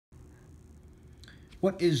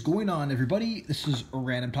What is going on, everybody? This is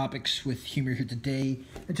Random Topics with Humor here today.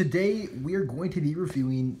 And today we are going to be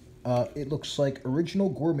reviewing, it looks like Original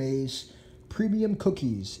Gourmet's premium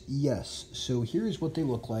cookies. Yes, so here's what they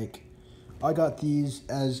look like. I got these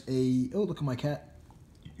as a, oh, look at my cat.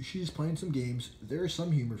 She's playing some games. There's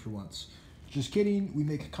some humor for once. Just kidding, we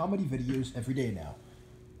make comedy videos every day now.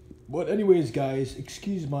 But anyways, guys,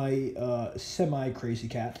 excuse my semi-crazy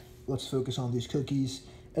cat. Let's focus on these cookies,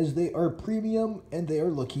 as they are premium and they are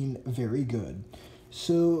looking very good.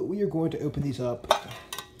 So we are going to open these up,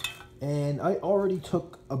 and I already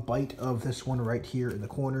took a bite of this one right here in the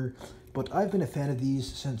corner, but I've been a fan of these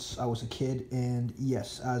since I was a kid. And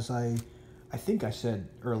yes, as I think I said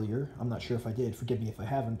earlier, I'm not sure if I did, forgive me if I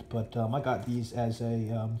haven't, but I got these as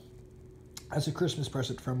a Christmas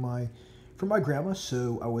present from my grandma,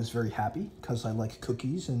 so I was very happy because I like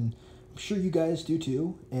cookies, and I'm sure you guys do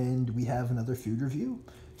too. And we have another food review.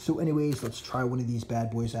 So anyways, let's try one of these bad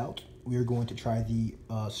boys out. We are going to try the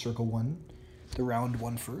circle one, the round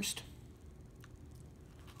one first.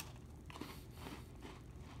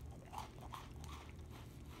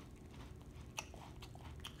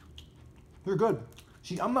 They're good.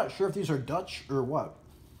 See, I'm not sure if these are Dutch or what.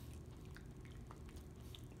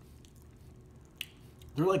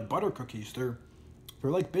 They're like butter cookies. They're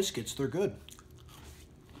like biscuits. They're good.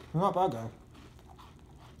 They're not bad, though.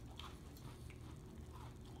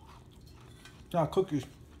 Yeah, cookies.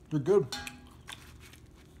 They're good.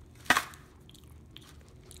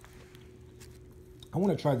 I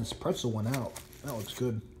want to try this pretzel one out. That looks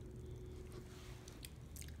good.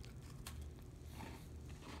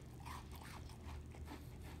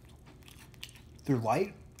 They're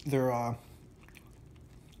light. They're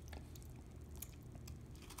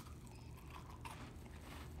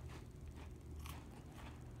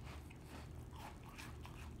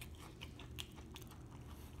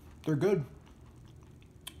good.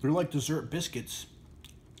 They're like dessert biscuits.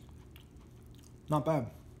 Not bad.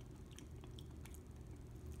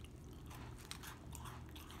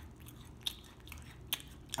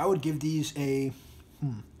 I would give these a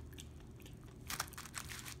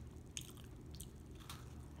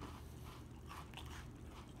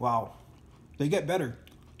Wow. They get better.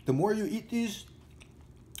 The more you eat these,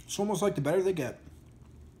 it's almost like the better they get.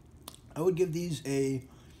 I would give these a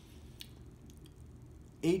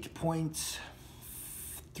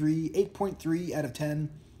 8.3 out of 10.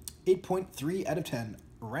 8.3 out of 10.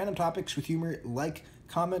 Random Topics with Humor. Like,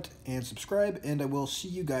 comment, and subscribe, and I will see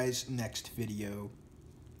you guys next video.